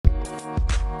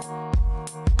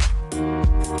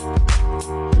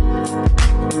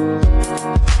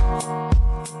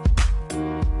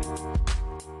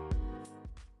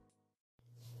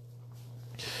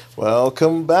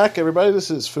Welcome back, everybody.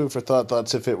 This is Food for Thought,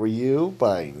 Thoughts If It Were You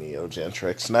by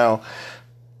Neogentrix. Now,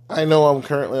 I know I'm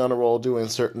currently on a roll doing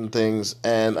certain things,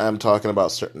 and I'm talking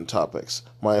about certain topics.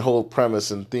 My whole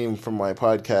premise and theme for my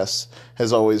podcast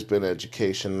has always been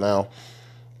education. Now,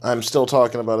 I'm still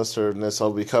talking about assertiveness.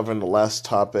 I'll be covering the last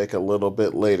topic a little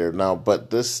bit later. Now, but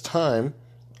this time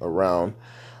around,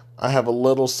 I have a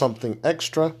little something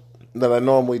extra that I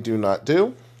normally do not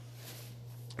do.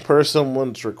 Per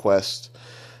someone's request,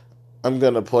 I'm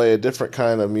going to play a different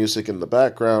kind of music in the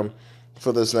background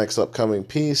for this next upcoming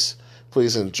piece.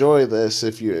 Please enjoy this.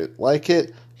 If you like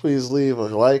it, please leave a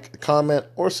like, a comment,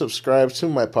 or subscribe to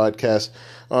my podcast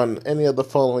on any of the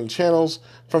following channels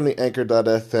from the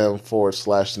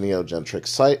anchor.fm/Neogentrix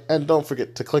site. And don't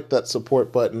forget to click that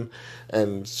support button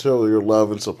and show your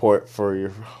love and support for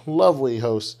your lovely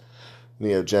host,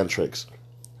 Neogentrix.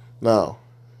 Now,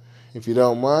 if you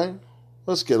don't mind,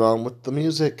 let's get on with the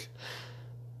music.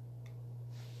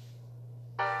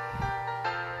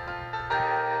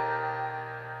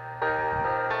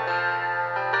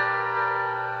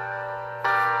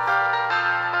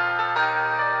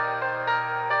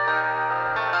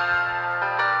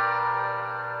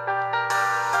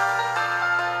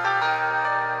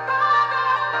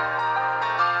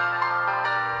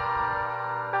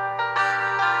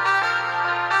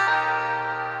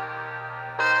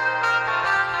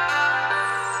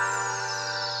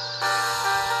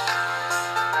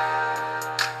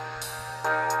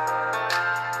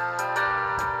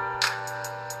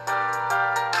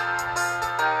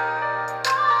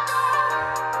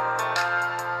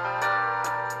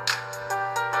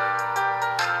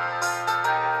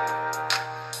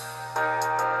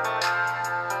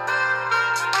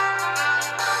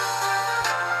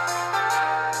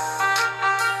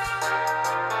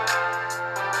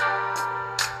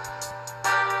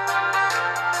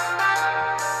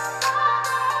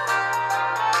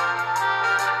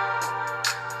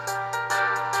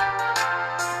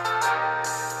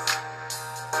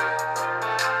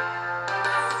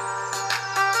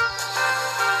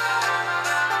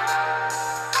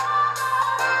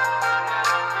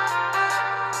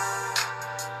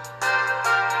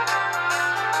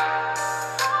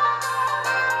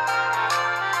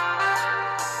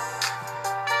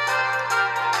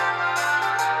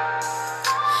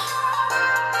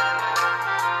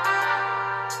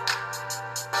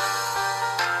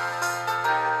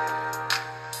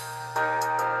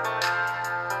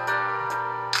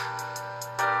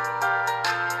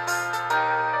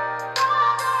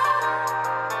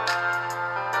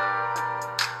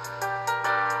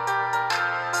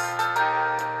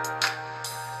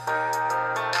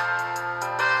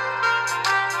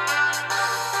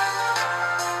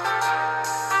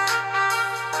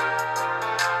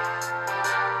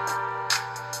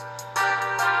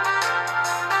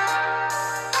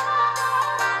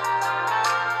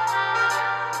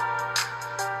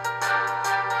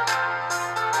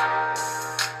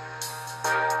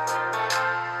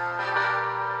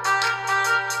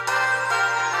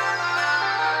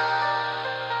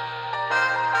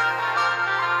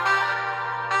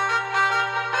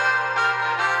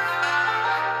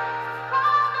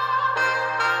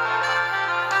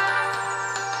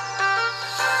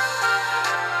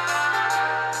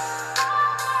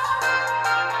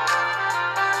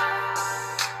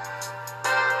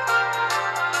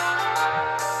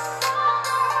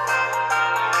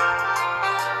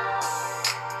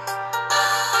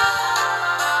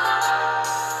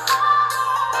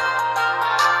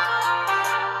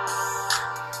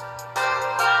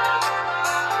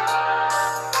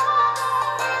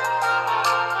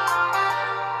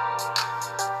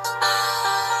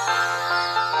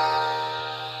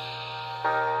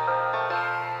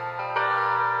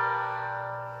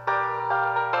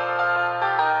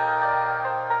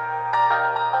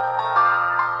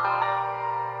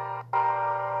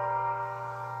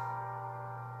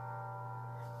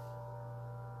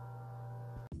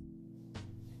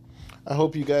 I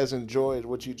hope you guys enjoyed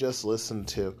what you just listened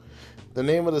to. The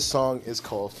name of the song is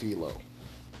called Philo.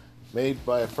 Made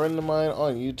by a friend of mine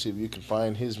on YouTube. You can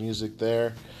find his music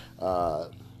there.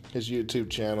 His YouTube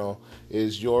channel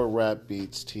is Your Rap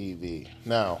Beats TV.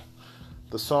 Now,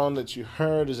 the song that you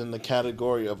heard is in the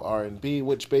category of R&B,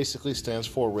 which basically stands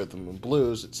for rhythm and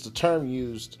blues. It's the term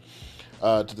used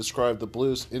to describe the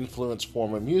blues-influenced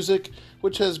form of music,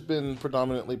 which has been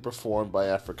predominantly performed by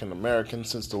African Americans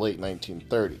since the late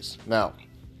 1930s. Now,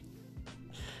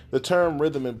 the term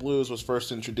rhythm and blues was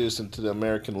first introduced into the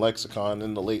American lexicon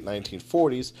in the late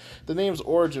 1940s. The name's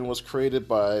origin was created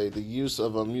by the use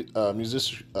of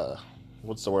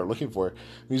what's the word I'm looking for?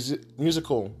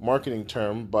 Musical marketing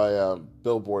term by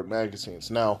Billboard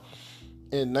magazines. Now,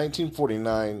 in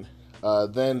 1949,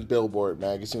 then Billboard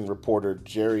magazine reporter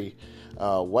Jerry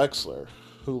Wexler,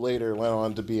 who later went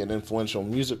on to be an influential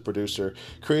music producer,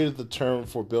 created the term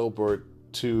for Billboard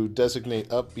to designate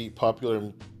upbeat,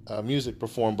 popular music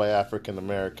performed by African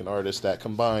American artists that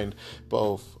combined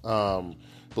both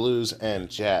blues and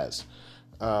jazz.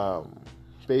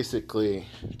 Basically,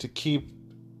 to keep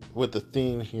with the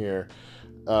theme here,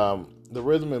 the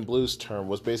rhythm and blues term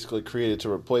was basically created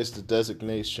to replace the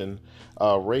designation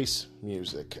race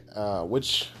music,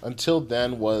 which until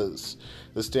then was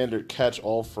the standard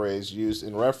catch-all phrase used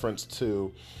in reference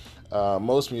to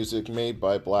most music made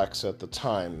by blacks at the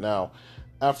time. Now,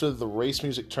 after the race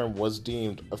music term was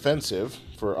deemed offensive,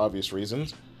 for obvious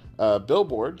reasons,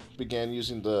 Billboard began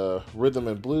using the rhythm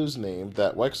and blues name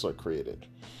that Wexler created.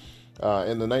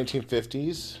 In the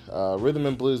 1950s, rhythm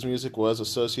and blues music was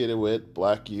associated with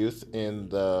black youth in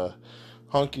the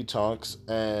honky-tonks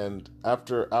and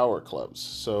after-hour clubs.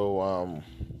 So,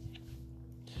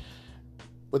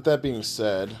 with that being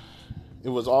said, it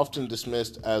was often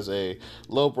dismissed as a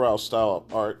lowbrow style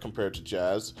of art compared to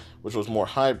jazz, which was a more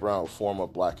highbrow form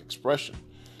of black expression.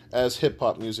 As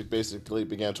hip-hop music basically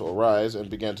began to arise and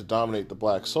began to dominate the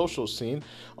black social scene,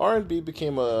 R&B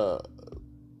became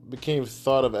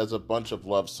thought of as a bunch of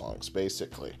love songs,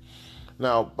 basically.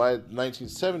 Now, by the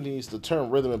 1970s, the term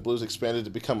rhythm and blues expanded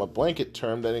to become a blanket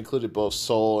term that included both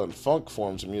soul and funk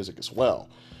forms of music as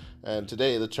well. And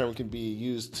today, the term can be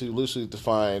used to loosely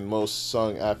define most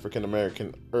sung African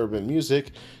American urban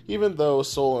music, even though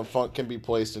soul and funk can be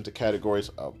placed into categories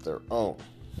of their own.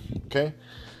 Okay?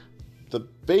 The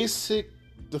basic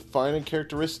defining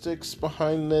characteristics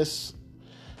behind this,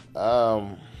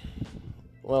 well,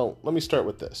 let me start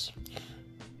with this.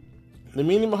 The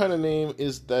meaning behind the name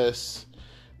is this.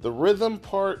 The rhythm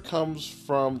part comes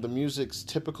from the music's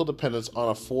typical dependence on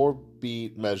a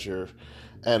 4-beat measure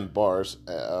and bars,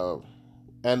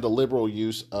 and the liberal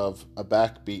use of a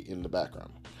backbeat in the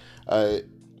background,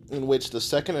 in which the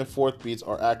second and fourth beats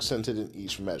are accented in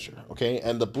each measure, okay?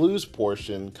 And the blues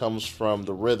portion comes from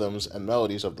the rhythms and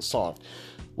melodies of the song,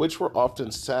 which were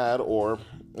often sad or,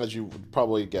 as you would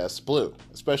probably guess, blue,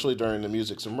 especially during the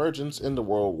music's emergence in the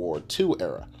World War II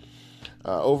era.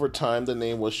 Over time, the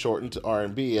name was shortened to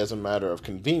R&B as a matter of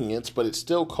convenience, but it's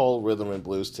still called rhythm and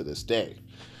blues to this day.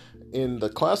 In the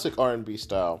classic R&B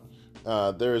style,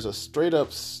 there is a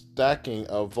straight-up stacking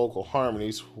of vocal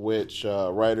harmonies, which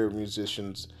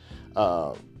writer-musicians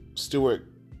Stuart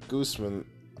Guzman,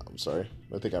 I'm sorry,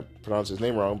 I think I pronounced his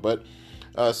name wrong, but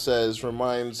says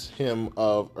reminds him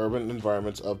of urban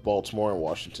environments of Baltimore and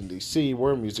Washington, D.C.,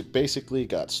 where music basically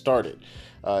got started.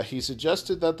 He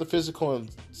suggested that the physical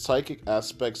and psychic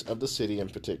aspects of the city in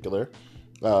particular,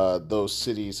 those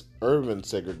cities' urban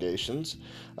segregations,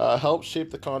 helped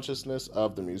shape the consciousness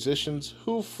of the musicians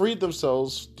who freed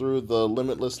themselves through the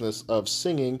limitlessness of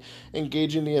singing,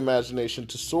 engaging the imagination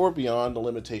to soar beyond the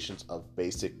limitations of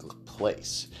basic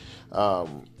place.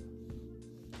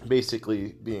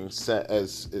 Basically being set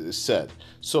as it is said.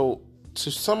 So to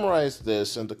summarize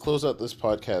this and to close out this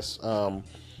podcast,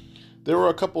 there were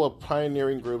a couple of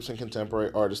pioneering groups and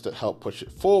contemporary artists that helped push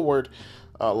it forward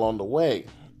along the way.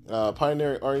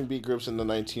 Pioneering R&B groups in the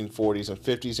 1940s and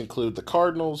 50s include the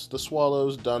Cardinals, the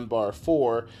Swallows, Dunbar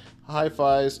 4,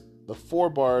 Hi-Fi's, the 4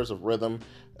 Bars of Rhythm,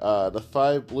 the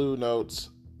 5 Blue Notes,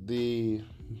 the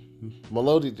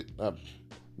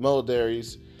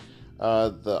Melodaries,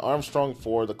 the Armstrong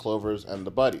 4, the Clovers, and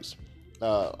the Buddies,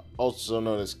 also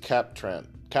known as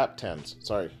Captains.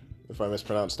 Sorry if I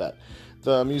mispronounced that.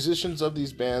 The musicians of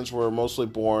these bands were mostly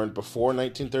born before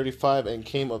 1935 and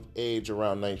came of age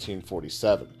around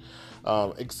 1947.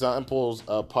 Examples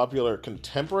of popular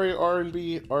contemporary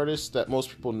R&B artists that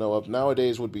most people know of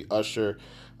nowadays would be Usher,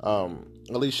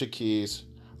 Alicia Keys,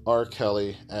 R.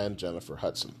 Kelly, and Jennifer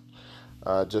Hudson,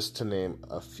 just to name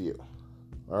a few.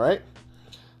 All right?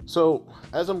 So,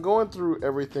 as I'm going through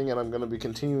everything, and I'm going to be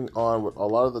continuing on with a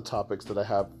lot of the topics that I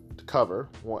have to cover,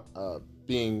 one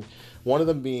of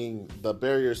them being the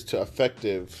barriers to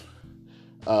effective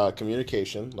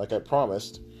communication, like I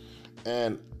promised,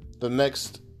 and the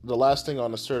last thing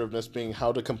on assertiveness being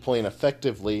how to complain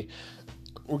effectively.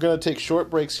 We're going to take short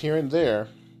breaks here and there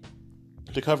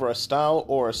to cover a style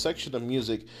or a section of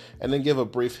music, and then give a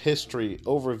brief history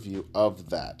overview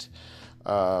of that.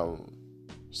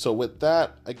 So with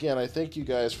that, again, I thank you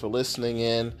guys for listening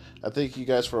in. I thank you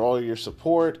guys for all your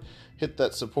support. hit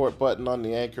that support button on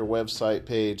the Anchor website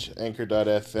page,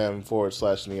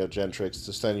 anchor.fm/Neogentrix,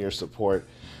 to send your support.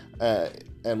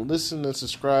 And listen and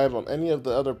subscribe on any of the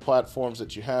other platforms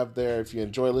that you have there. If you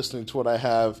enjoy listening to what I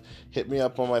have, hit me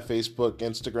up on my Facebook,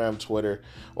 Instagram, Twitter,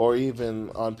 or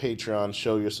even on Patreon.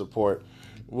 Show your support.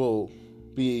 We'll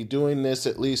be doing this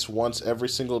at least once every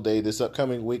single day this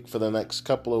upcoming week for the next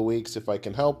couple of weeks if I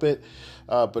can help it.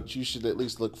 But you should at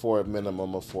least look for a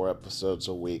minimum of 4 episodes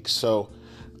a week. So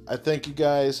I thank you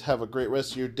guys. Have a great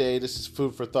rest of your day. This is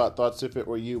Food for Thought, Thoughts If It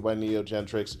Were You by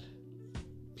Neogentrix.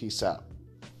 Peace out.